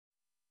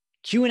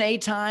Q&A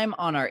time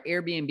on our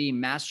Airbnb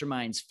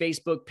Masterminds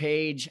Facebook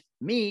page.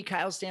 Me,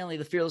 Kyle Stanley,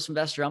 the Fearless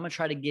Investor, I'm going to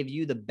try to give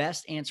you the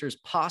best answers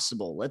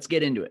possible. Let's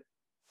get into it.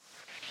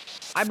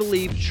 I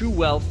believe true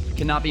wealth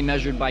cannot be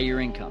measured by your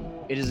income.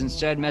 It is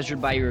instead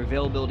measured by your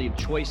availability of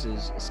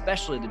choices,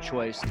 especially the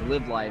choice to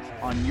live life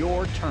on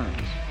your terms.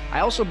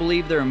 I also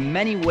believe there are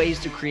many ways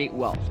to create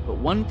wealth, but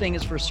one thing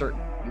is for certain.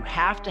 You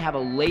have to have a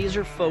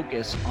laser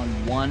focus on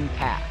one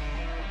path.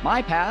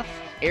 My path,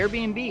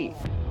 Airbnb.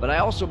 But I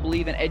also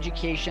believe in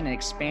education and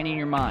expanding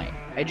your mind.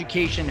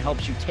 Education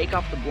helps you take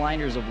off the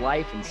blinders of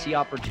life and see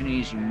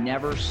opportunities you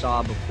never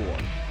saw before.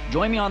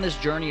 Join me on this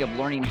journey of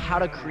learning how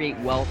to create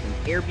wealth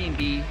in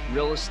Airbnb,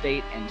 real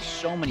estate, and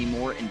so many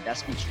more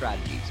investment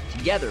strategies.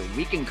 Together,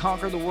 we can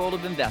conquer the world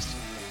of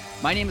investing.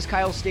 My name is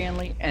Kyle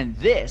Stanley, and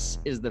this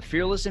is the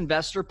Fearless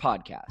Investor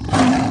Podcast.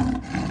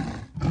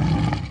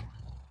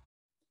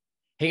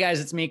 Hey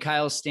guys, it's me,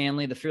 Kyle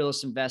Stanley, the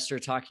Fearless Investor,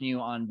 talking to you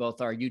on both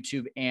our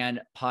YouTube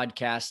and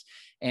podcast.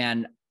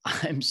 And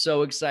I'm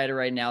so excited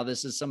right now.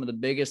 This is some of the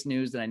biggest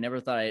news that I never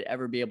thought I'd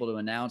ever be able to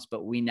announce,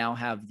 but we now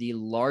have the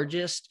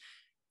largest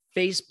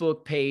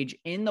Facebook page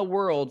in the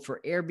world for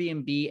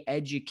Airbnb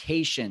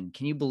education.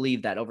 Can you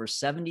believe that? Over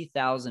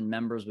 70,000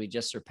 members. We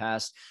just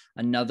surpassed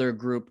another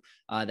group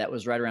that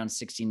was right around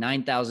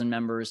 69,000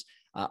 members.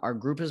 Our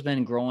group has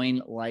been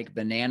growing like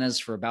bananas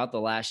for about the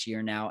last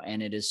year now,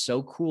 and it is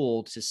so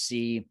cool to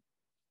see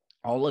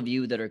all of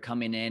you that are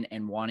coming in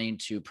and wanting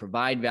to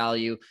provide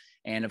value.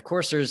 And of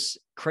course, there's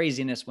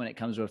craziness when it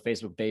comes to a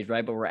Facebook page,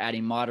 right? But we're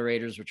adding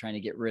moderators. We're trying to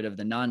get rid of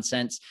the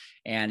nonsense.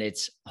 And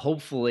it's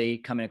hopefully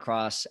coming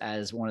across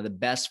as one of the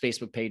best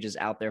Facebook pages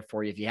out there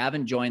for you. If you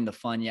haven't joined the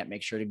fun yet,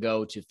 make sure to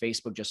go to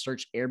Facebook. Just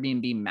search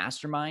Airbnb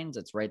Masterminds.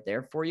 It's right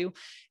there for you.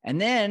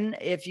 And then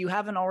if you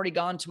haven't already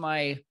gone to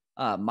my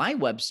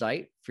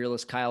website,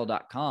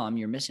 fearlesskyle.com,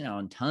 you're missing out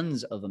on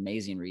tons of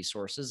amazing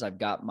resources. I've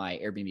got my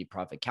Airbnb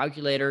profit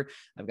calculator.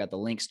 I've got the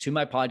links to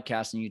my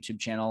podcast and YouTube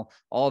channel.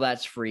 All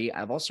that's free.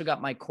 I've also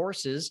got my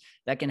courses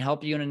that can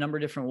help you in a number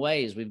of different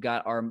ways. We've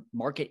got our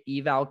market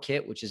eval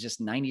kit, which is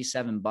just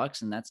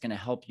 $97. And that's going to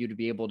help you to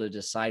be able to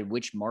decide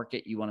which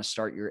market you want to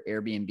start your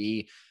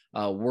Airbnb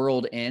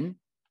world in,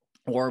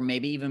 or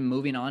maybe even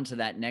moving on to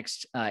that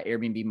next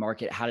Airbnb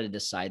market, how to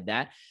decide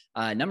that.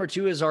 Number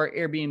two is our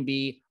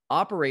Airbnb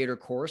operator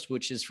course,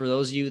 which is for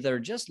those of you that are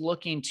just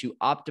looking to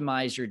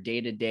optimize your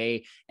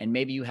day-to-day, and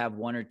maybe you have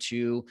one or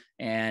two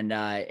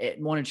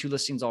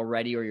listings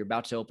already, or you're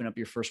about to open up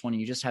your first one and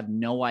you just have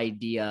no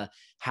idea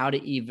how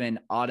to even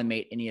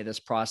automate any of this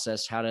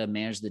process, how to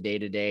manage the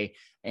day-to-day.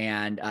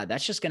 And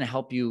that's just going to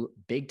help you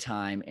big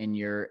time in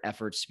your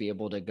efforts to be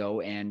able to go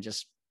and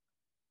just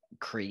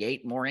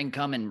create more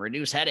income and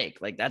reduce headache.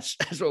 Like that's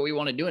what we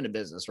want to do in a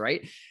business,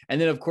 right? And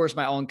then of course,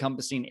 my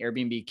all-encompassing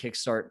Airbnb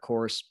Kickstart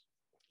course,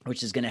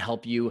 which is going to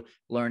help you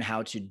learn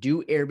how to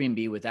do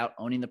Airbnb without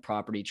owning the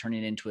property, turn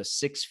it into a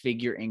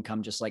six-figure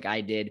income, just like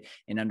I did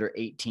in under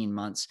 18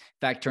 months.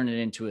 In fact, turn it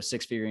into a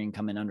six-figure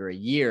income in under a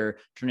year,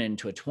 turn it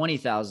into a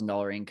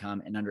 $20,000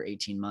 income in under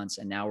 18 months.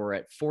 And now we're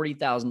at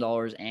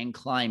 $40,000 and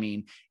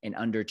climbing in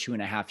under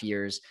 2.5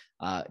 years.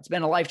 It's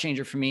been a life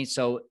changer for me.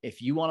 So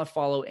if you want to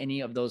follow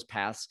any of those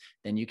paths,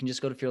 then you can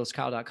just go to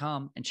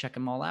fearlesskyle.com and check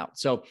them all out.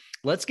 So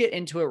let's get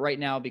into it right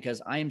now,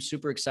 because I am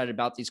super excited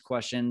about these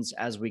questions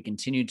as we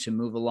continue to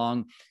move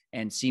along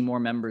and see more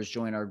members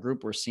join our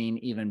group. We're seeing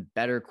even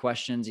better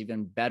questions,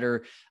 even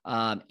better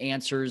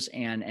answers.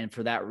 And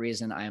for that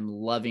reason, I am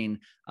loving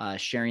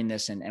sharing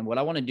this. And what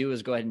I want to do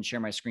is go ahead and share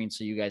my screen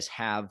so you guys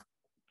have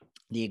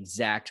the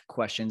exact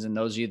questions. And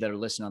those of you that are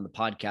listening on the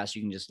podcast,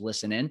 you can just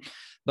listen in.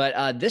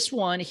 But this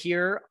one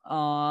here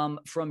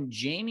from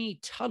Jamie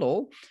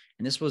Tuttle,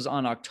 and this was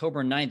on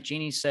October 9th.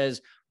 Jeannie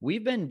says,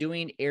 we've been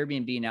doing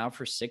Airbnb now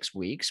for 6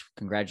 weeks.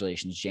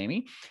 Congratulations,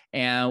 Jamie.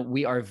 And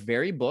we are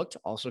very booked.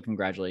 Also,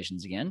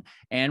 congratulations again.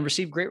 And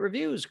received great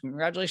reviews.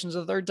 Congratulations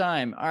a third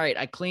time. All right.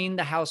 I cleaned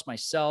the house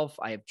myself.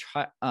 I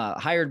have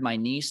hired my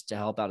niece to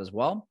help out as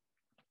well.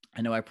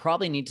 I know I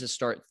probably need to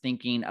start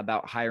thinking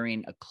about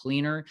hiring a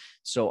cleaner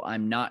so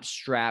I'm not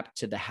strapped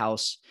to the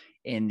house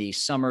in the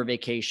summer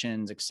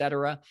vacations,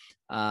 etc.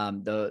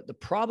 The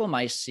problem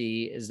I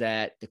see is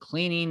that the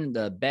cleaning,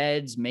 the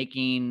beds,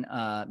 making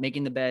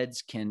the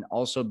beds can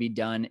also be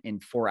done in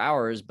 4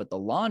 hours, but the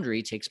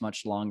laundry takes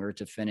much longer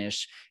to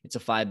finish. It's a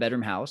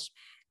 5-bedroom house.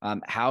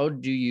 How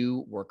do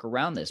you work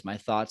around this? My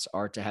thoughts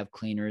are to have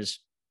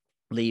cleaners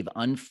leave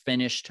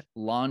unfinished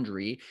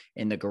laundry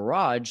in the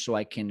garage so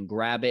I can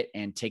grab it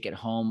and take it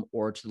home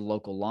or to the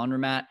local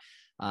laundromat.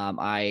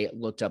 I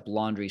looked up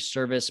laundry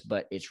service,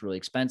 but it's really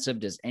expensive.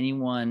 Does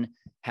anyone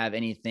have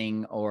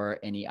anything or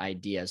any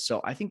ideas?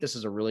 So I think this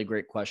is a really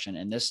great question.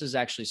 And this is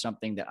actually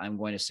something that I'm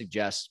going to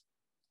suggest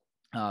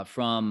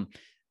from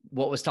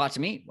what was taught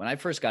to me when I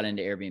first got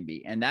into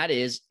Airbnb. And that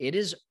is, it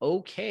is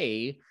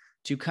okay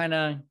to kind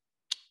of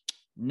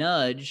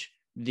nudge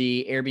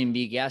the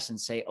Airbnb guests and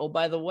say, oh,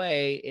 by the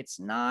way, it's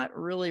not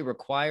really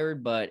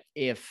required, but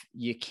if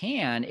you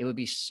can, it would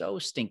be so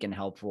stinking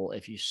helpful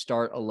if you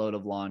start a load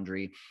of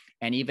laundry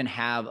and even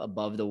have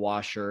above the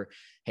washer,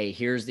 hey,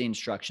 here's the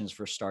instructions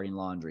for starting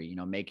laundry, you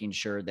know, making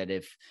sure that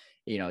if,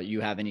 you know,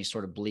 you have any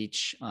sort of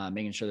bleach,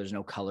 making sure there's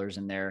no colors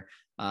in there,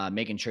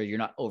 making sure you're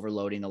not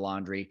overloading the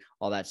laundry,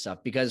 all that stuff.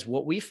 Because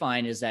what we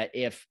find is that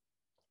if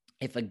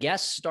a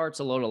guest starts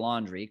a load of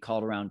laundry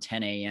called around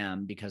 10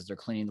 a.m. because they're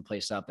cleaning the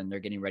place up and they're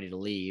getting ready to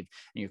leave,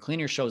 and your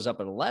cleaner shows up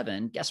at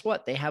 11, guess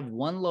what? They have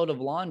one load of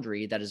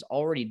laundry that is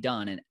already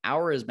done. An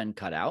hour has been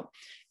cut out,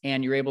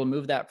 and you're able to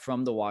move that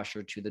from the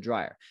washer to the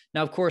dryer.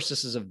 Now, of course,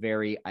 this is a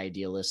very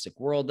idealistic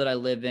world that I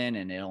live in,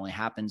 and it only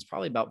happens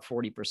probably about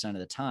 40% of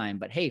the time.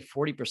 But hey,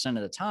 40%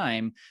 of the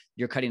time,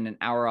 you're cutting an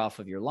hour off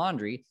of your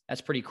laundry.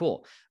 That's pretty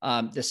cool.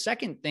 The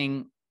second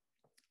thing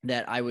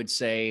that I would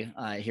say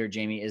here,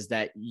 Jamie, is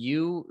that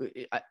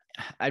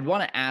I'd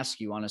want to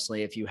ask you,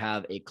 honestly, if you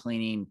have a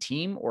cleaning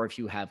team or if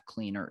you have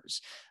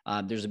cleaners.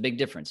 There's a big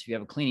difference. If you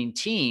have a cleaning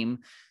team,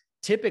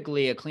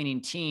 typically a cleaning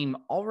team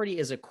already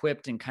is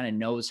equipped and kind of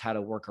knows how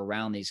to work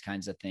around these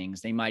kinds of things.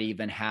 They might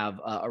even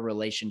have a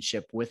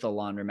relationship with a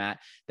laundromat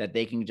that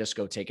they can just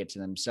go take it to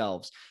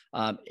themselves.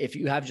 If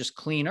you have just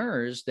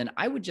cleaners, then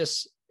I would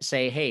just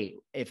say, hey,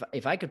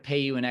 if I could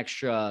pay you an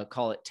extra,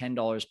 call it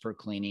 $10 per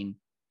cleaning,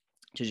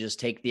 to just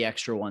take the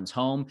extra ones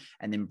home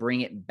and then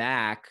bring it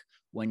back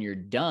when you're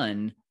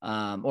done,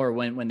 or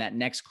when that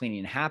next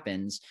cleaning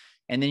happens.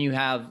 And then you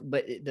have,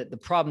 but the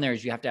problem there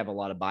is you have to have a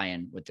lot of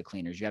buy-in with the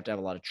cleaners. You have to have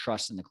a lot of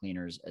trust in the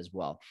cleaners as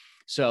well.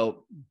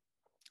 So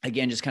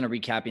again, just kind of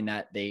recapping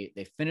that,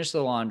 they finish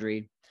the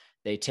laundry,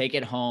 they take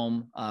it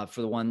home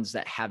for the ones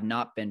that have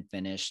not been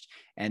finished,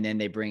 and then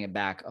they bring it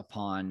back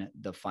upon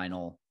the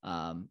final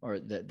or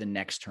the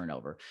next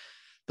turnover.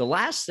 The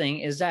last thing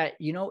is that,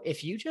 you know,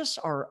 if you just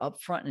are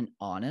upfront and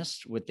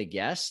honest with the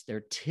guests,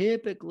 they're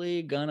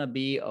typically going to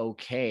be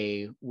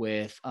okay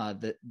with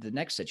the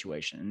next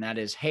situation. And that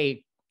is,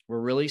 hey,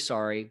 we're really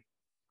sorry,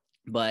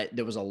 but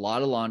there was a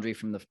lot of laundry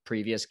from the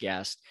previous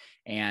guest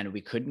and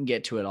we couldn't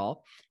get to it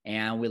all.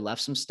 And we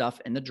left some stuff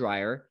in the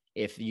dryer.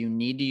 If you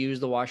need to use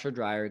the washer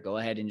dryer, go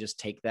ahead and just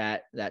take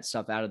that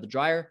stuff out of the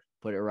dryer,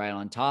 put it right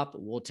on top.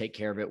 We'll take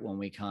care of it when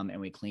we come and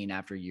we clean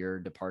after your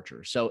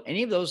departure. So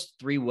any of those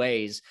three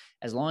ways,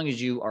 as long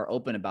as you are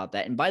open about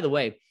that. And by the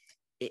way,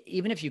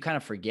 even if you kind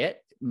of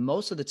forget,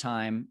 most of the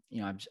time,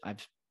 you know,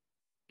 I've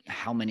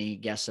how many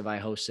guests have I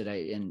hosted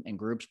in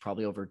groups?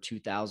 Probably over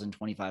 2,000,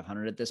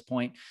 2,500 at this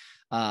point.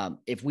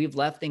 If we've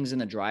left things in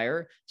the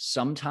dryer,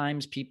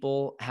 sometimes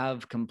people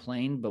have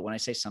complained, but when I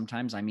say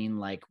sometimes, I mean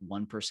like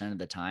 1% of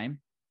the time.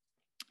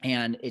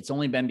 And it's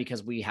only been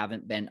because we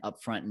haven't been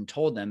upfront and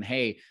told them,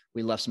 hey,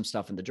 we left some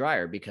stuff in the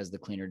dryer because the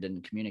cleaner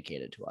didn't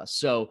communicate it to us.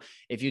 So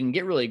if you can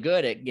get really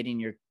good at getting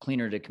your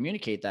cleaner to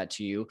communicate that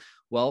to you,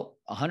 well,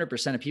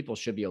 100% of people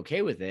should be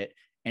okay with it.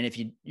 And if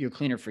your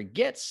cleaner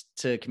forgets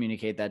to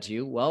communicate that to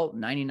you, well,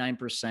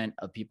 99%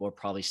 of people are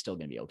probably still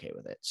going to be okay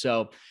with it.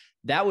 So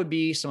that would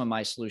be some of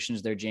my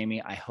solutions there,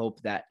 Jamie. I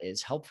hope that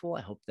is helpful.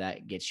 I hope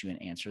that gets you an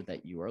answer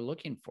that you are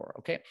looking for.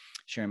 Okay.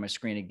 Sharing my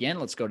screen again.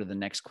 Let's go to the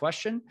next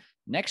question.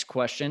 Next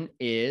question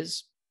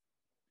is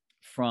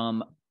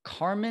from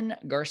Carmen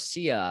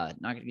Garcia.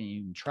 Not going to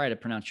even try to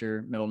pronounce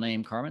your middle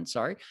name, Carmen.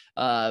 Sorry.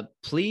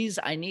 Please,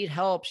 I need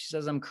help. She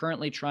says, I'm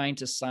currently trying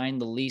to sign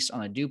the lease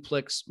on a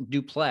duplex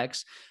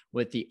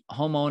with the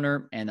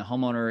homeowner, and the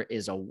homeowner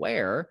is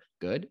aware,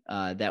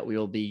 that we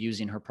will be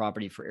using her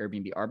property for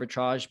Airbnb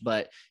arbitrage,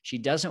 but she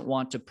doesn't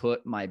want to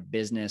put my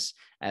business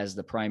as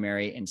the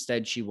primary.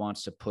 Instead, she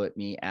wants to put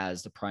me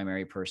as the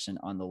primary person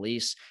on the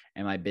lease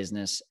and my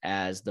business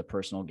as the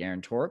personal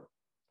guarantor.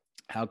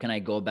 How can I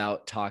go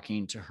about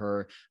talking to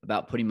her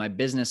about putting my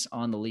business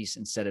on the lease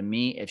instead of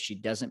me if she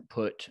doesn't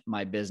put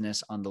my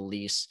business on the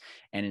lease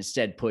and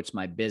instead puts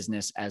my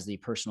business as the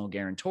personal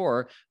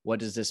guarantor? What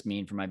does this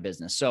mean for my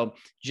business? So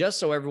just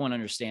so everyone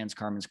understands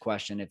Carmen's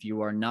question, if you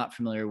are not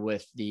familiar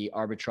with the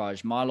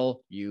arbitrage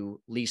model,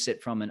 you lease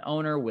it from an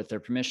owner with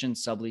their permission,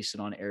 sublease it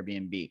on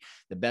Airbnb.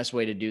 The best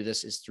way to do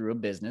this is through a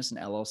business, an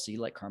LLC,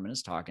 like Carmen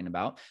is talking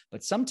about.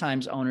 But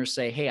sometimes owners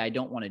say, hey, I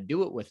don't want to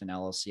do it with an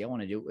LLC. I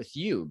want to do it with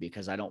you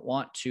because I don't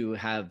want to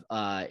have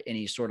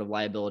any sort of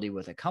liability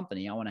with a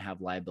company. I want to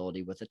have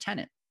liability with a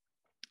tenant.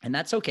 And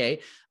that's okay.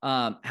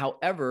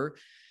 However,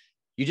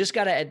 you just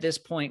got to, at this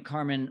point,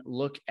 Carmen,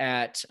 look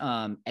at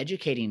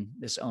educating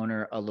this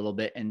owner a little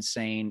bit and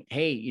saying,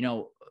 hey, you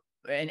know,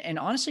 and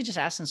honestly, just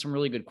asking some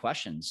really good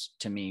questions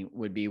to me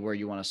would be where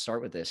you want to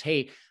start with this.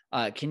 Hey,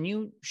 can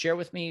you share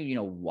with me, you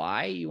know,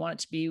 why you want it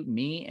to be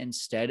me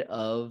instead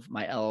of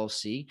my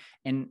LLC?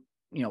 And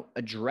you know,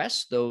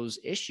 address those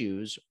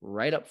issues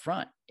right up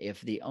front. If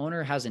the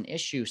owner has an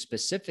issue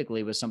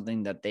specifically with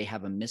something that they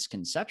have a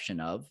misconception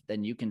of,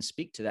 then you can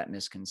speak to that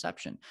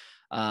misconception.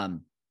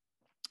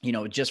 You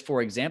know, just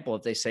for example,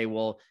 if they say,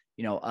 well,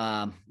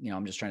 I'm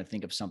just trying to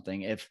think of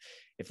something. If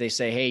they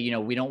say, hey, you know,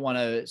 we don't want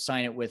to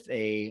sign it with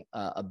a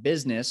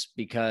business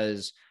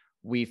because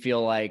we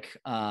feel like,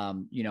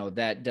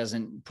 that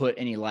doesn't put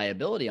any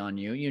liability on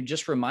you. You're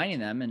just reminding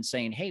them and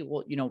saying, hey,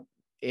 well,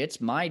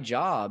 it's my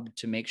job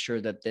to make sure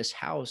that this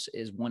house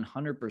is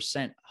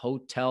 100%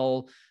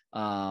 hotel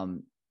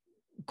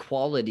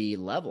quality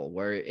level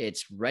where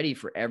it's ready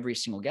for every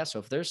single guest. So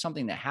if there's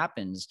something that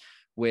happens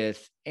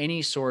with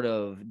any sort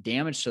of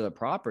damage to the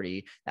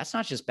property, that's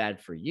not just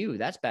bad for you,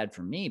 that's bad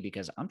for me,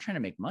 because I'm trying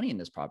to make money in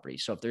this property.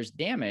 So if there's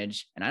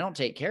damage and I don't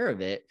take care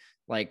of it,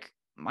 like,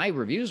 my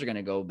reviews are going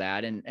to go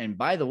bad. And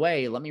by the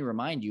way, let me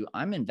remind you,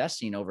 I'm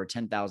investing over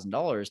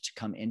 $10,000 to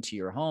come into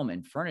your home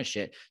and furnish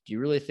it. Do you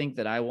really think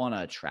that I want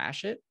to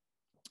trash it?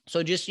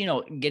 So just,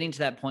 getting to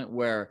that point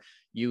where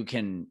you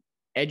can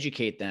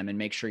educate them and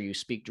make sure you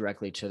speak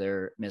directly to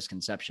their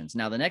misconceptions.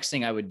 Now, the next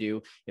thing I would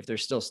do, if they're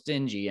still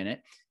stingy in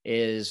it,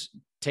 is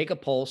take a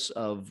pulse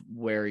of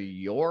where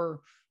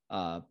your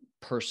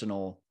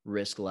personal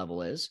risk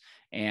level is,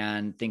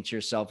 and think to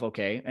yourself,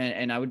 okay,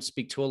 and I would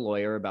speak to a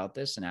lawyer about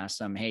this and ask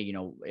them, hey,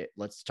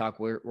 let's talk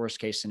worst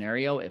case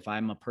scenario. If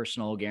I'm a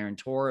personal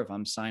guarantor, if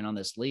I'm signed on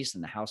this lease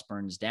and the house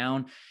burns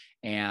down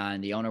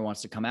and the owner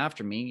wants to come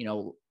after me,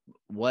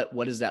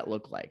 what does that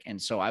look like?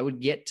 And so I would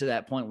get to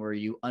that point where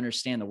you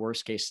understand the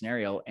worst case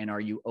scenario, and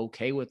are you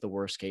okay with the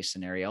worst case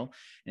scenario?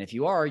 And if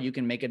you are, you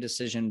can make a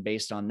decision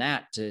based on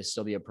that to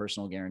still be a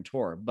personal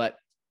guarantor. But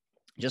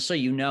just so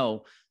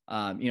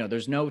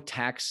there's no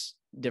tax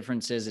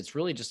differences. It's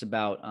really just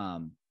about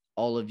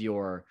all of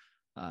your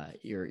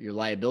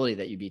liability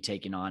that you'd be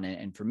taking on.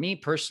 And for me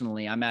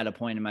personally, I'm at a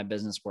point in my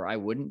business where I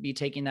wouldn't be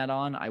taking that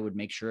on. I would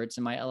make sure it's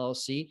in my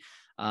LLC.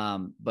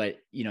 But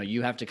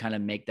you have to kind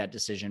of make that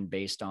decision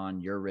based on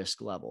your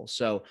risk level.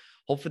 So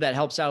hopefully that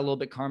helps out a little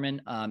bit,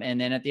 Carmen.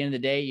 And then at the end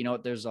of the day,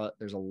 there's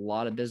a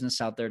lot of business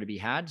out there to be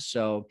had.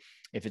 So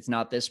if it's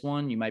not this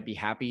one, you might be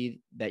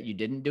happy that you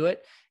didn't do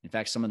it. In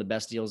fact, some of the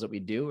best deals that we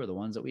do are the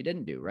ones that we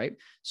didn't do, right?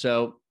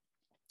 So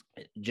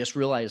just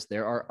realize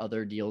there are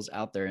other deals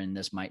out there, and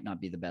this might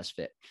not be the best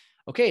fit.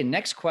 Okay,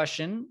 next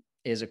question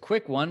is a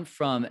quick one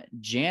from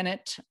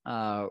Janet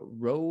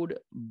Road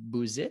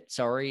Buzit.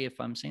 Sorry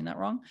if I'm saying that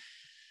wrong.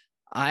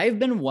 I've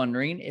been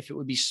wondering if it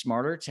would be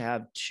smarter to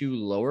have 2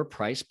 lower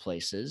price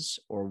places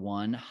or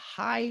 1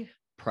 high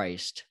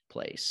priced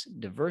place,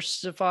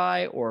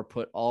 diversify, or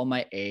put all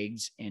my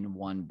eggs in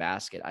one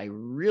basket. I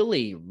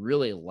really,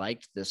 really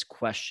liked this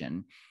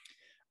question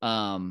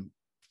from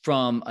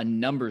a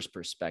numbers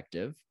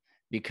perspective,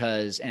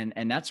 because,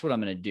 and that's what I'm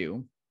going to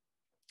do,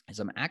 is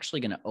I'm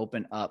actually going to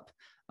open up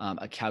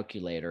a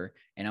calculator,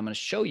 and I'm going to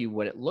show you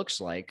what it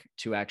looks like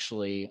to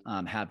actually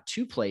have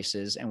 2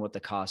 places and what the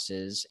cost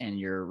is and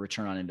your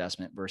return on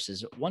investment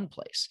versus 1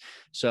 place.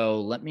 So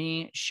let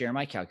me share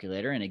my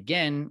calculator. And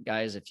again,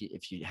 guys,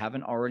 if you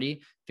haven't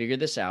already figured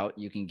this out,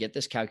 you can get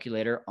this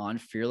calculator on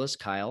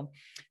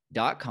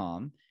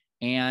fearlesskyle.com,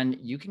 and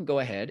you can go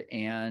ahead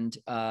and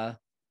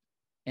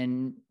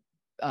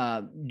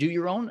do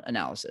your own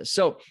analysis.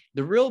 So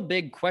the real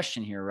big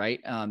question here,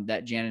 right,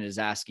 that Janet is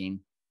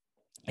asking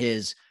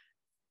is,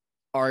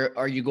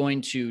 are you going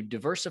to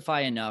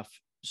diversify enough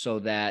so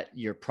that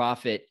your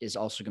profit is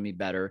also going to be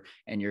better,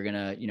 and you're going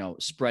to,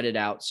 spread it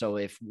out. So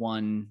if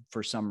one,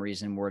 for some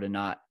reason, were to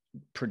not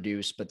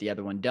produce, but the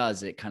other one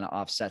does, it kind of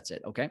offsets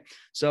it. Okay.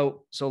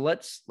 So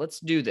let's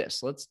do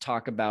this. Let's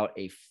talk about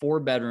a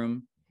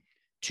 4-bedroom,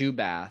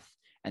 2-bath,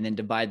 and then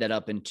divide that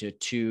up into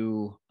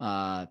two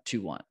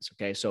ones.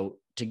 Okay. So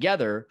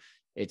together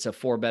it's a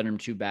 4-bedroom,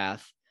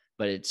 2-bath,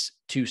 but it's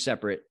 2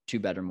 separate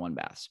 2-bedroom,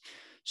 1-baths.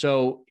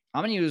 So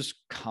I'm going to use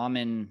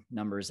common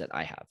numbers that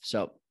I have.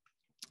 So,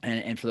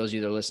 and for those of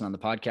you that are listening on the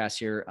podcast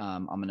here,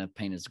 I'm going to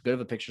paint as good of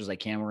a picture as I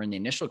can. We're in the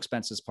initial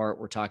expenses part.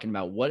 We're talking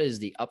about what is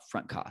the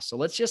upfront cost. So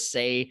let's just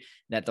say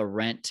that the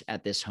rent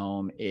at this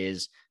home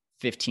is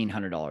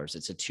 $1,500.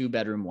 It's a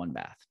 2-bedroom,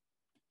 1-bath.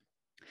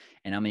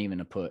 And I'm even going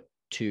to put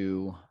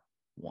 2,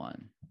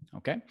 1.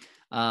 Okay.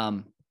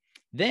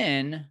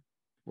 Then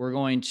we're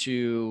going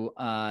to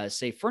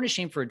say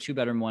furnishing for a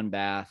 2-bedroom,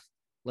 1-bath.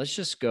 Let's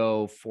just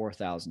go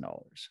 $4,000.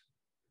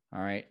 All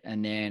right.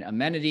 And then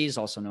amenities,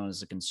 also known as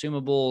the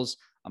consumables,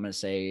 I'm going to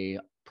say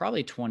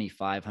probably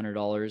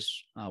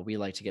 $2,500. We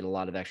like to get a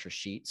lot of extra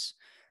sheets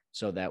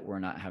so that we're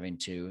not having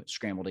to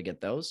scramble to get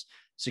those.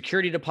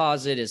 Security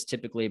deposit is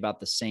typically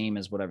about the same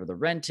as whatever the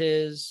rent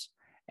is.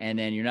 And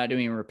then you're not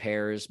doing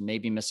repairs,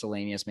 maybe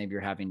miscellaneous. Maybe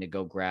you're having to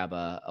go grab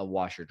a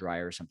washer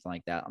dryer or something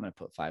like that. I'm going to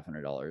put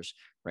 $500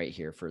 right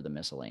here for the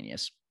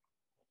miscellaneous.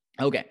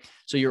 Okay.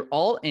 So your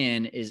all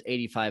in is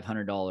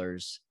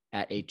 $8,500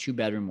 at a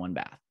 2-bedroom,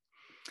 1-bath.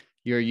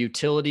 Your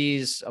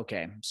utilities.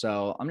 Okay.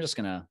 So I'm just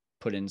going to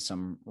put in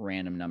some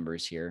random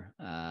numbers here.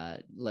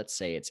 Let's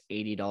say it's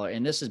 $80.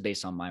 And this is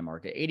based on my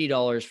market.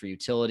 $80 for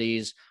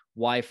utilities.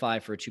 Wi-Fi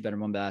for a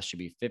 2-bedroom, 1-bath should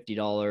be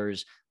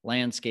 $50.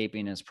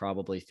 Landscaping is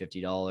probably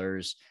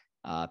 $50.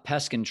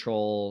 Pest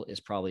control is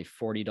probably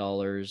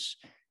 $40.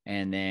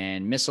 And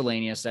then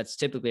miscellaneous, that's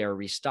typically our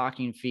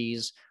restocking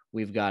fees.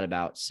 We've got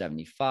about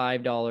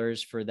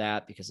 $75 for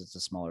that because it's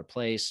a smaller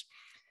place.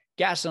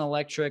 Gas and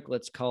electric,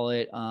 let's call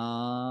it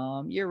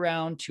year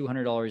round,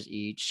 $200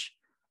 each.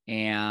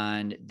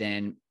 And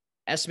then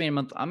estimated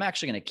month. I'm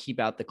actually going to keep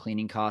out the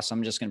cleaning costs.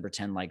 I'm just going to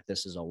pretend like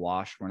this is a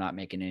wash. We're not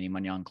making any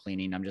money on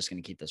cleaning. I'm just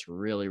going to keep this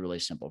really, really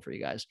simple for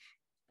you guys.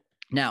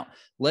 Now,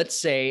 let's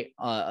say,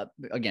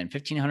 again,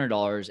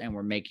 $1,500 and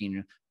we're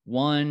making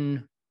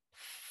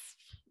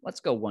let's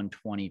go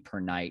 120 per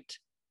night.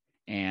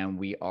 And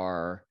we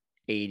are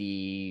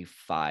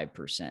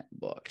 85%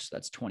 booked. So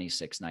that's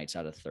 26 nights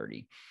out of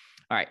 30.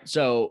 All right.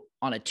 So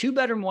on a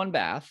 2-bedroom,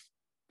 1-bath,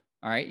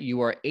 all right, you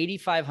are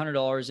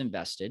 $8,500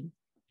 invested.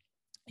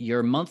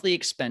 Your monthly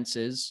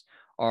expenses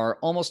are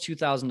almost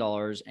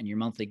 $2,000, and your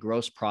monthly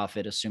gross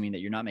profit, assuming that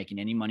you're not making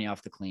any money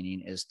off the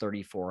cleaning, is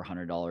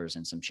 $3,400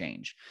 and some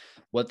change.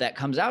 What that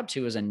comes out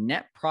to is a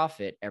net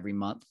profit every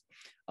month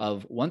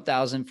of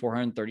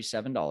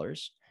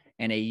 $1,437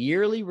 and a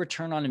yearly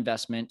return on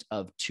investment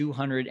of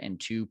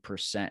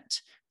 202%.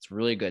 It's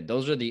really good.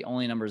 Those are the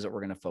only numbers that we're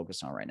going to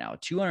focus on right now.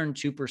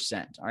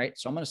 202%. All right.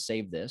 So I'm going to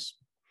save this,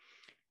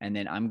 and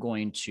then I'm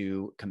going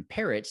to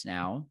compare it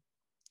now.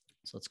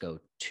 So let's go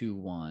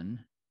 2-1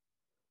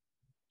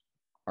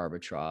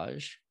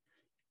 arbitrage,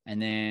 and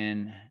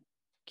then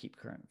keep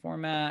current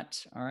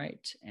format. All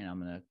right. And I'm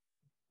going to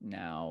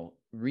now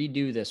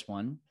redo this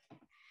one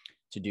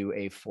to do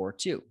a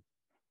 4-2.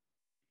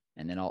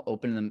 And then I'll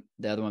open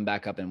the other one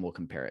back up and we'll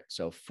compare it.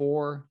 So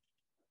 4-2.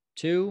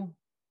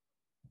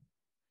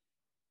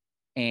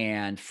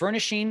 And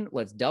furnishing,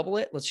 let's double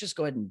it. Let's just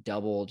go ahead and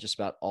double just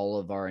about all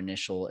of our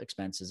initial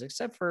expenses,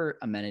 except for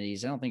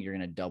amenities. I don't think you're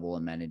going to double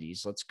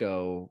amenities. Let's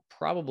go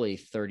probably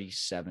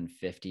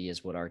 $3,750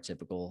 is what our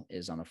typical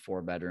is on a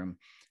 4-bedroom.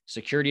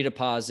 Security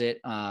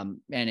deposit. And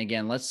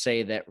again, let's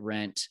say that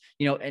rent,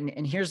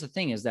 and here's the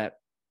thing is that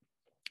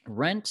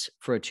rent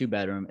for a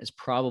 2-bedroom is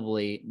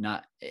probably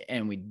not,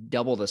 and we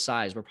double the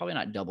size, we're probably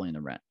not doubling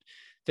the rent.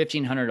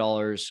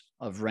 $1,500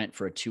 of rent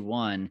for a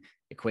 2-1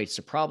 equates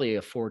to probably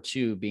a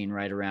 4-2 being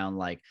right around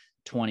like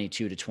 $2,200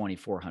 to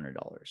 $2,400.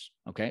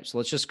 Okay. So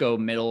let's just go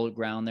middle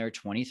ground there,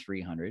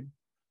 $2,300.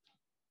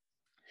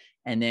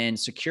 And then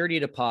security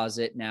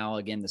deposit. Now,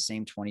 again, the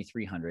same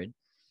 $2,300.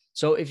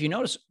 So if you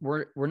notice,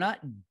 we're not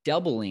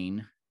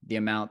doubling the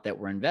amount that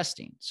we're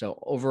investing. So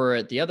over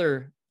at the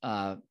other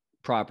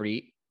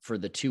property for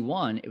the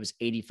 2-1, it was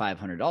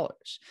 $8,500.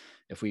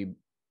 If we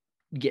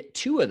get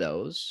 2 of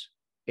those,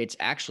 it's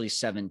actually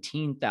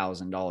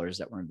 $17,000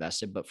 that were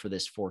invested. But for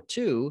this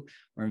 4-2,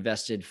 we're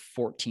invested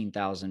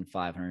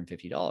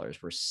 $14,550.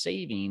 We're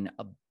saving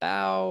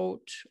about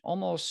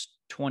almost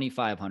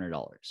 $2,500.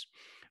 All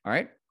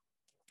right.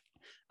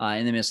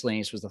 And the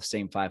miscellaneous was the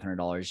same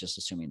 $500, just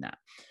assuming that.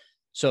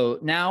 So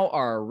now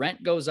our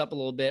rent goes up a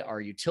little bit.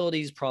 Our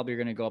utilities probably are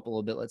going to go up a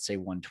little bit. Let's say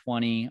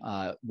 120.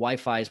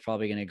 Wi-Fi is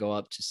probably going to go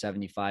up to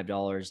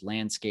 $75.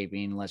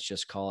 Landscaping, let's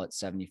just call it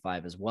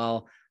 75 as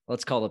well.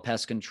 Let's call the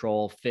pest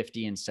control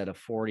 50 instead of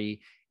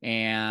 40.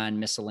 And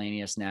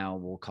miscellaneous now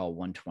we'll call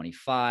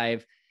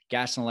 125.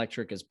 Gas and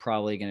electric is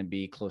probably going to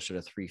be closer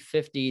to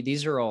 350.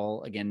 These are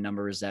all, again,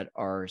 numbers that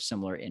are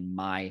similar in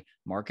my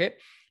market.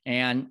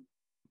 And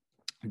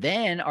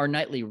then our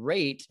nightly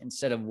rate,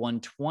 instead of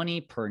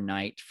 120 per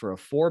night for a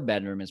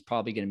 4-bedroom, is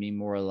probably going to be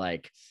more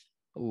like,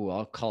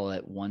 I'll call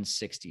it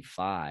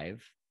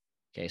 165.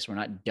 Okay. So we're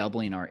not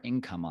doubling our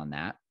income on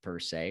that per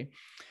se.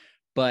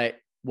 But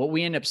what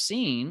we end up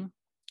seeing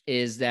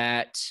is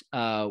that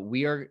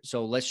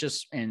so let's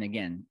just, and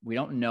again, we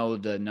don't know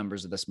the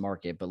numbers of this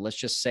market, but let's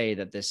just say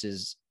that this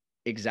is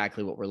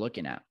exactly what we're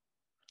looking at.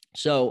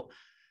 So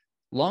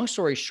long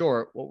story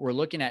short, what we're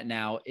looking at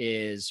now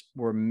is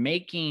we're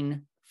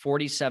making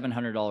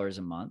 $4,700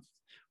 a month.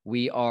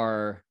 We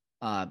are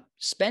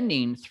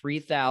spending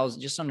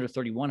just under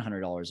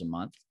 $3,100 a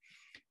month,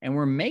 and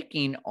we're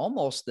making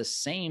almost the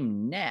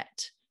same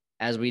net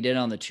as we did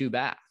on the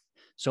 2-bath.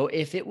 So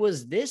if it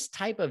was this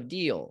type of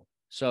deal,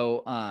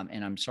 so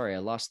and I'm sorry, I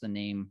lost the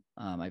name.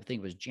 I think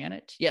it was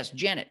Janet. Yes,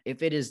 Janet. If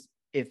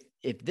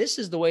this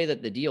is the way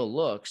that the deal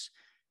looks,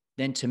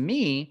 then to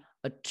me,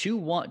 two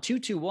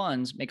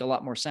 2-1s make a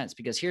lot more sense,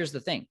 because here's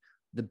the thing: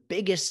 the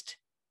biggest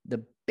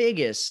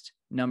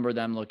number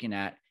that I'm looking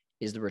at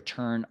is the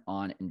return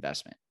on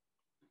investment.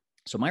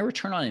 So my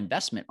return on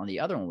investment on the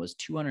other one was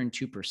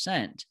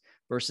 202%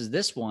 versus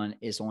this one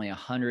is only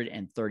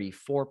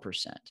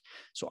 134%.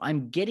 So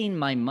I'm getting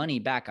my money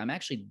back. I'm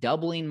actually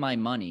doubling my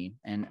money.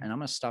 And I'm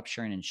going to stop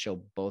sharing and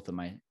show both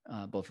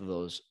of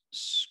those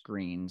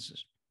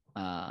screens.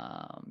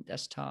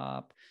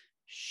 Desktop,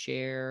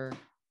 share.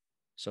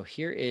 So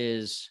here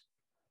is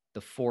the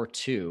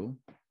 4-2.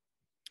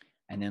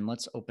 And then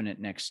let's open it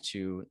next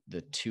to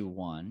the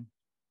 2-1.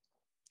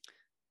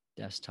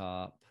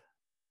 Desktop.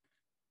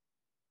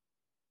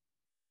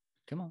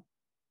 Come on.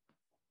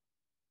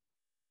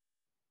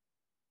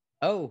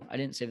 Oh, I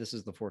didn't say this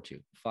is the 4-2.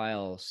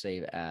 File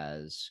save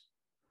as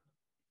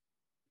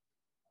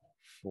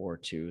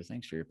 4-2.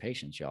 Thanks for your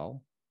patience,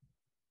 y'all.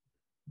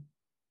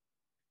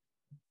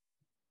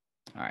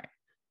 All right.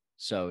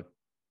 So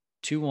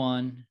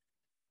 2-1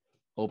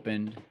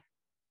 opened,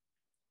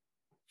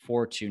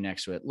 4-2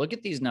 next to it. Look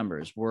at these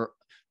numbers. We're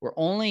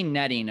only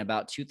netting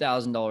about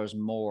 $2,000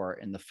 more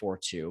in the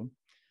 4-2.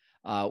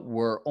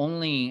 We're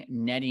only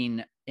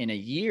netting in a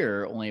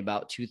year, only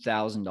about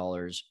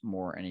 $2,000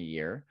 more in a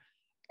year.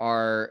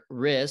 Our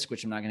risk,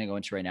 which I'm not going to go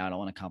into right now, I don't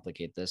want to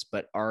complicate this,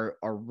 but our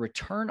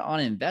return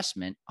on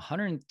investment,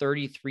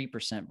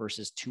 133%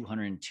 versus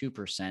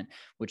 202%,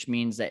 which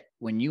means that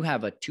when you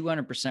have a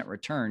 200%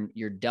 return,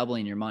 you're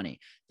doubling your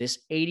money. This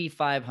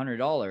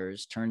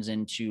 $8,500 turns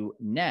into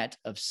net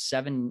of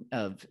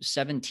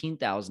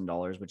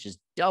 $17,000, which is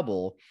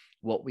double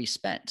what we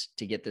spent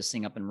to get this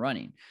thing up and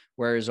running.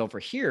 Whereas over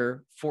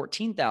here,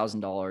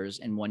 $14,000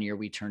 in 1 year,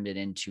 we turned it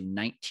into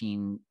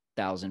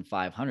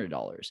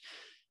 $19,500.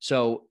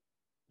 So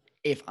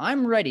if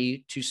I'm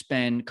ready to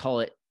spend, call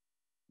it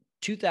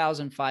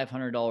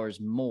 $2,500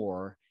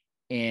 more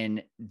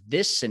in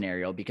this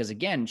scenario, because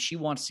again, she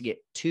wants to get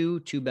two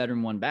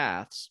bedroom, one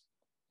baths.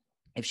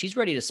 If she's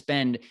ready to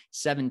spend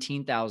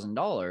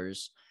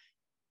 $17,000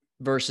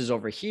 versus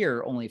over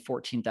here, only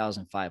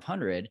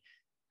 $14,500,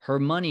 her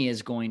money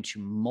is going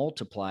to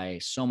multiply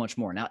so much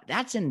more. Now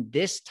that's in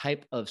this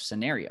type of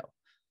scenario.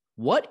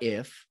 What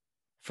if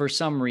for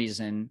some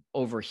reason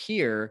over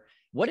here,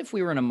 what if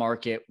we were in a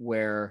market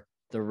where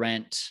the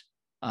rent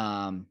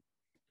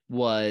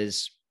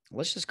was,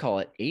 let's just call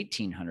it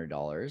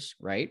 $1,800,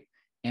 right?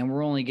 And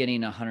we're only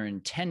getting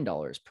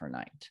 $110 per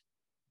night.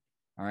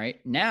 All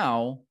right.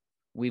 Now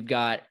we've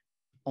got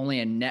only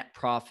a net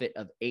profit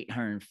of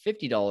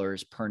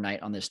 $850 per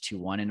night on this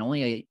 2-1 and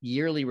only a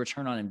yearly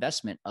return on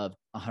investment of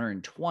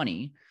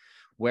 120.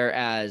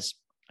 Whereas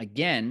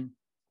again,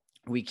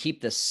 we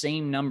keep the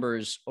same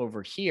numbers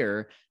over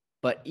here,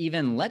 but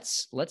even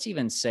let's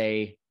even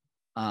say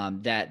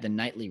that the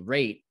nightly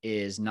rate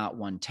is not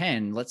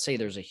 110. Let's say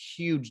there's a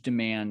huge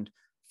demand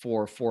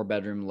for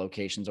 4-bedroom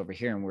locations over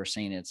here. And we're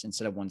saying it's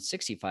instead of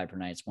 165 per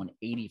night, it's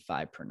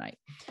 185 per night.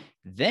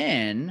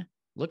 Then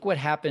look what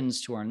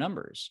happens to our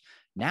numbers.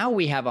 Now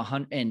we have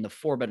in the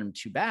 4-bedroom,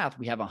 2-bath,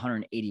 we have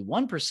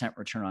 181%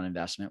 return on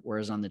investment.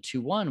 Whereas on the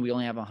 2-1, we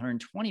only have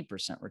 120%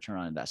 return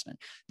on investment.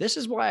 This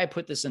is why I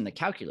put this in the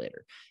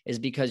calculator, is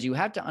because you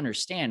have to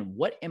understand,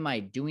 what am I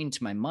doing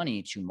to my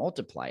money to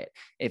multiply it?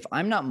 If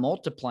I'm not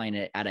multiplying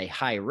it at a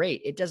high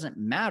rate, it doesn't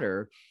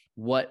matter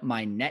what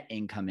my net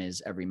income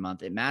is every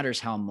month. It matters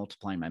how I'm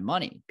multiplying my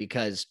money,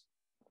 because,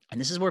 and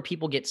this is where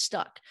people get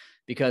stuck,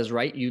 because,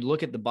 right, you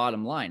look at the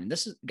bottom line, and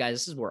this is, guys,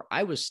 this is where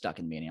I was stuck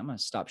in the beginning. I'm going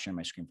to stop sharing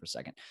my screen for a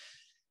second.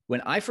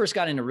 When I first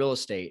got into real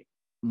estate,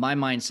 my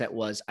mindset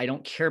was, I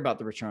don't care about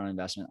the return on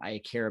investment.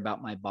 I care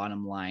about my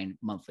bottom line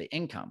monthly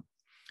income.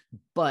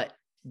 But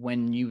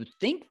when you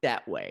think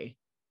that way,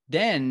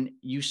 then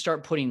you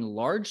start putting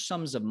large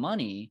sums of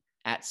money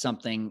at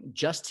something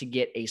just to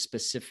get a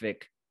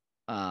specific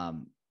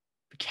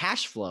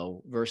cash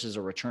flow versus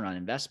a return on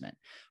investment.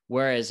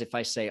 Whereas if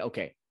I say,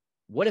 okay,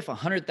 what if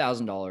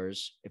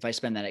 $100,000, if I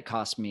spend that, it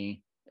costs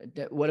me,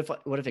 what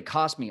if it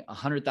cost me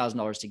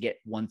 $100,000 to get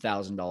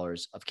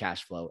 $1,000 of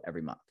cash flow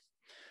every month,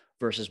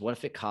 versus what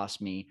if it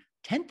cost me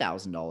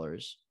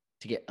 $10,000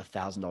 to get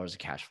 $1,000 of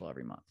cash flow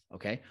every month?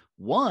 Okay.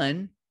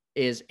 One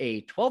is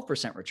a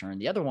 12% return.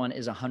 The other one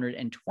is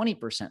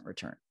 120%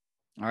 return.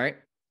 All right.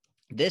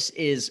 This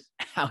is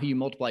how you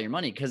multiply your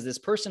money, because this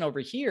person over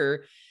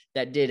here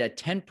that did a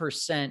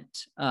 10%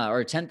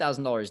 or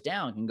 $10,000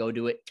 down can go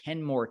do it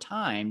 10 more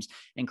times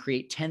and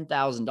create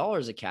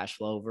 $10,000 of cash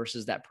flow,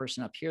 versus that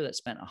person up here that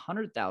spent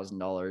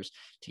 $100,000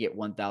 to get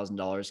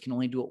 $1,000 can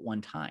only do it one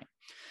time.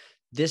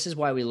 This is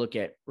why we look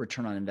at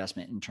return on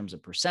investment in terms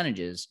of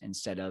percentages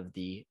instead of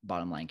the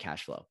bottom line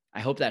cash flow.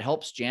 I hope that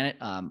helps, Janet.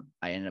 I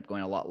ended up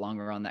going a lot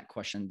longer on that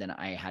question than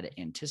I had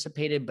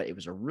anticipated, but it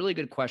was a really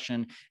good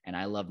question and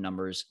I love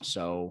numbers.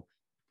 So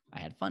I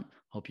had fun.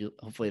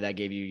 Hopefully that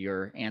gave you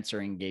your answer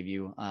and gave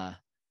you,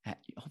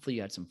 hopefully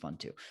you had some fun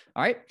too.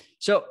 All right.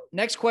 So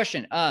next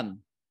question.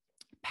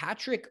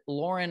 Patrick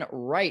Lauren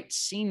Wright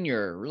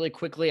Sr. Really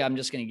quickly, I'm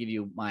just going to give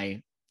you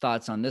my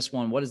thoughts on this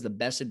one. What is the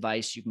best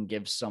advice you can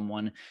give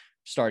someone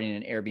starting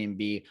an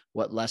Airbnb?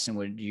 What lesson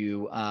did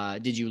you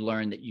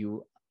learn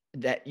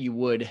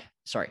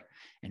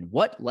and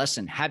what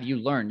lesson have you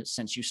learned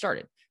since you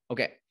started?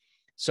 Okay.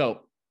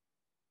 So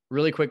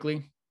really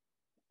quickly,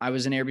 I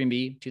was in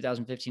Airbnb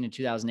 2015 and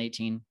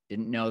 2018.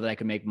 Didn't know that I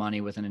could make money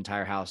with an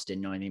entire house.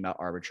 Didn't know anything about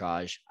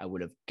arbitrage. I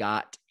would have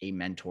got a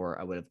mentor.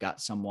 I would have got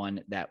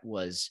someone that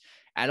was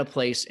at a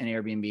place in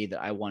Airbnb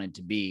that I wanted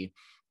to be,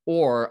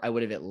 or I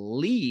would have at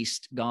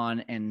least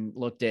gone and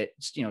looked at,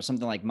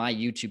 something like my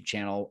YouTube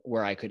channel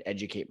where I could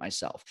educate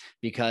myself,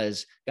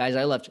 because guys,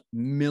 I left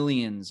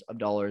millions of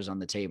dollars on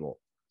the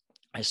table.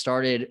 I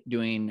started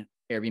doing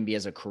Airbnb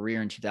as a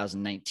career in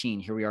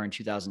 2019. Here we are in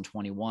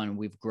 2021.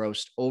 We've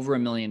grossed over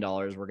 $1 million.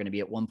 We're going to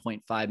be at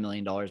 $1.5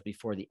 million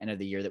before the end of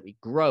the year that we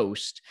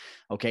grossed.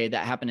 Okay.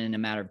 That happened in a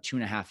matter of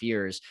 2.5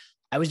 years.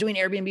 I was doing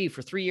Airbnb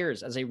for 3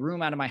 years as a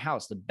room out of my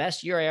house. The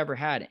best year I ever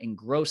had in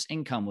gross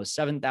income was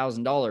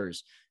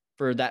 $7,000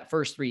 for that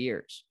first 3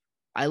 years.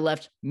 I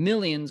left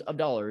millions of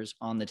dollars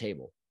on the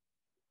table.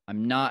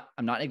 I'm not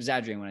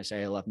exaggerating when I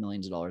say I left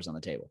millions of dollars on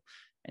the table.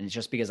 And it's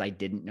just because I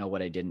didn't know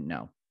what I didn't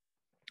know.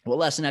 What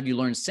lesson have you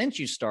learned since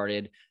you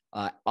started?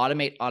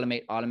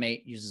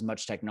 Automate, use as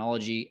much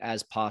technology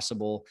as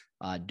possible.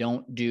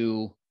 Don't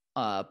do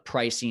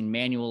pricing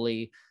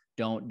manually.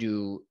 Don't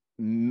do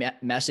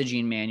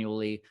messaging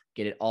manually.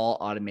 Get it all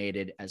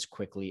automated as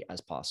quickly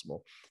as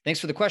possible. Thanks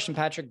for the question,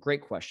 Patrick.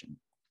 Great question.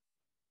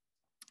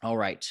 All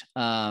right.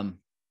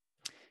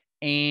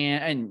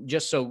 And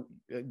just so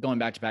going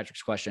back to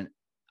Patrick's question,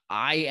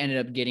 I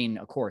ended up getting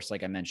a course,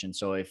 like I mentioned.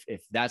 So if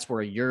that's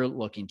where you're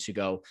looking to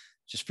go,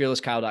 just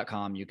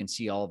fearlesskyle.com. You can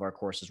see all of our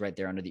courses right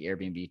there under the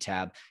Airbnb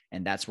tab.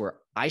 And that's where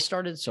I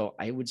started. So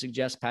I would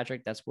suggest,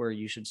 Patrick, that's where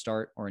you should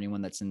start, or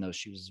anyone that's in those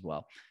shoes as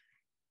well.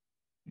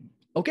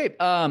 Okay.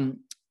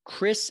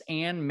 Chris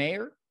Ann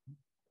Mayer.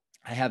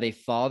 I have a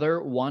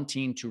father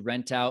wanting to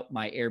rent out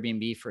my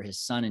Airbnb for his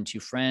son and 2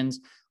 friends.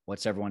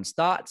 What's everyone's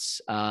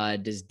thoughts?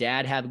 Does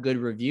dad have good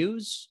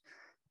reviews?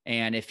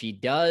 And if he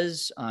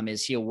does,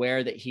 is he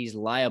aware that he's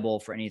liable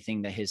for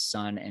anything that his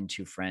son and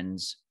 2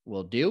 friends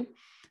will do?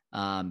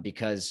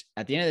 Because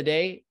at the end of the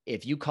day,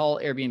 if you call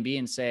Airbnb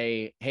and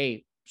say,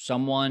 hey,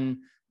 someone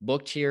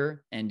booked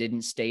here and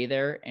didn't stay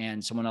there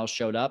and someone else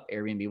showed up,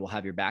 Airbnb will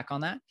have your back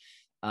on that.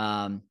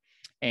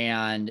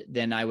 And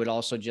then I would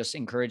also just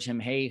encourage him,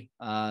 hey,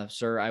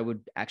 sir, I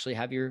would actually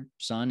have your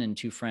son and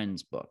 2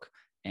 friends book.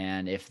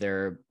 And if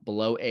they're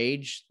below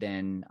age,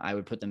 then I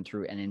would put them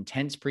through an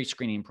intense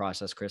pre-screening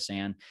process, Chris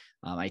Ann.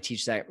 I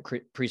teach that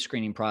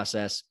pre-screening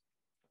process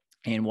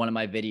in one of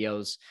my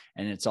videos,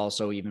 and it's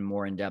also even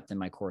more in depth in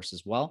my course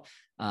as well.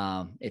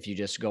 If you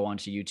just go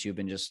onto YouTube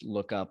and just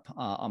look up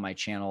on my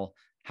channel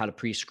how to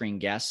pre-screen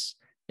guests,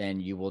 then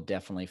you will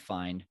definitely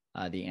find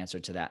the answer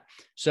to that.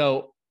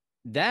 So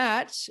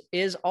that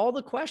is all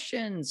the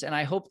questions. And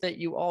I hope that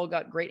you all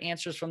got great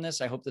answers from this.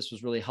 I hope this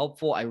was really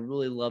helpful. I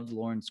really loved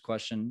Lauren's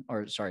question,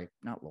 or sorry,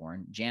 not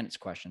Lauren, Janet's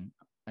question.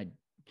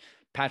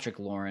 Patrick,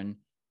 Lauren,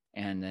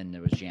 and then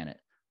there was Janet.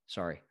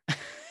 Sorry.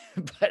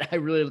 But I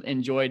really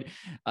enjoyed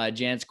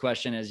Janet's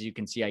question. As you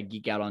can see, I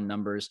geek out on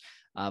numbers,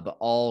 but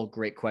all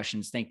great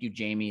questions. Thank you,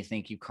 Jamie.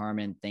 Thank you,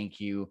 Carmen. Thank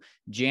you,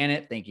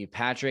 Janet. Thank you,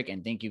 Patrick.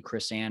 And thank you,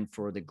 Chris Ann,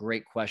 for the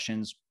great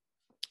questions.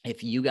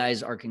 If you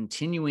guys are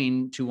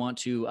continuing to want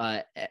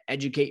to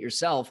educate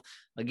yourself,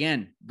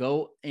 again,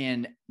 go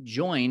and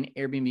join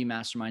Airbnb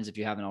Masterminds if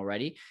you haven't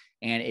already.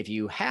 And if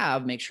you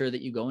have, make sure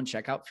that you go and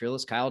check out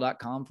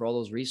fearlesskyle.com for all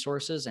those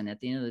resources. And at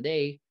the end of the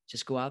day,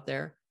 just go out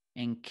there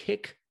and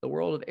kick the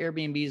world of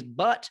Airbnb's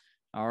butt.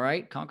 All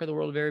right. Conquer the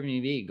world of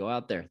Airbnb. Go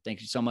out there.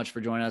 Thank you so much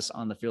for joining us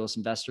on The Fearless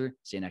Investor.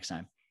 See you next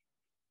time.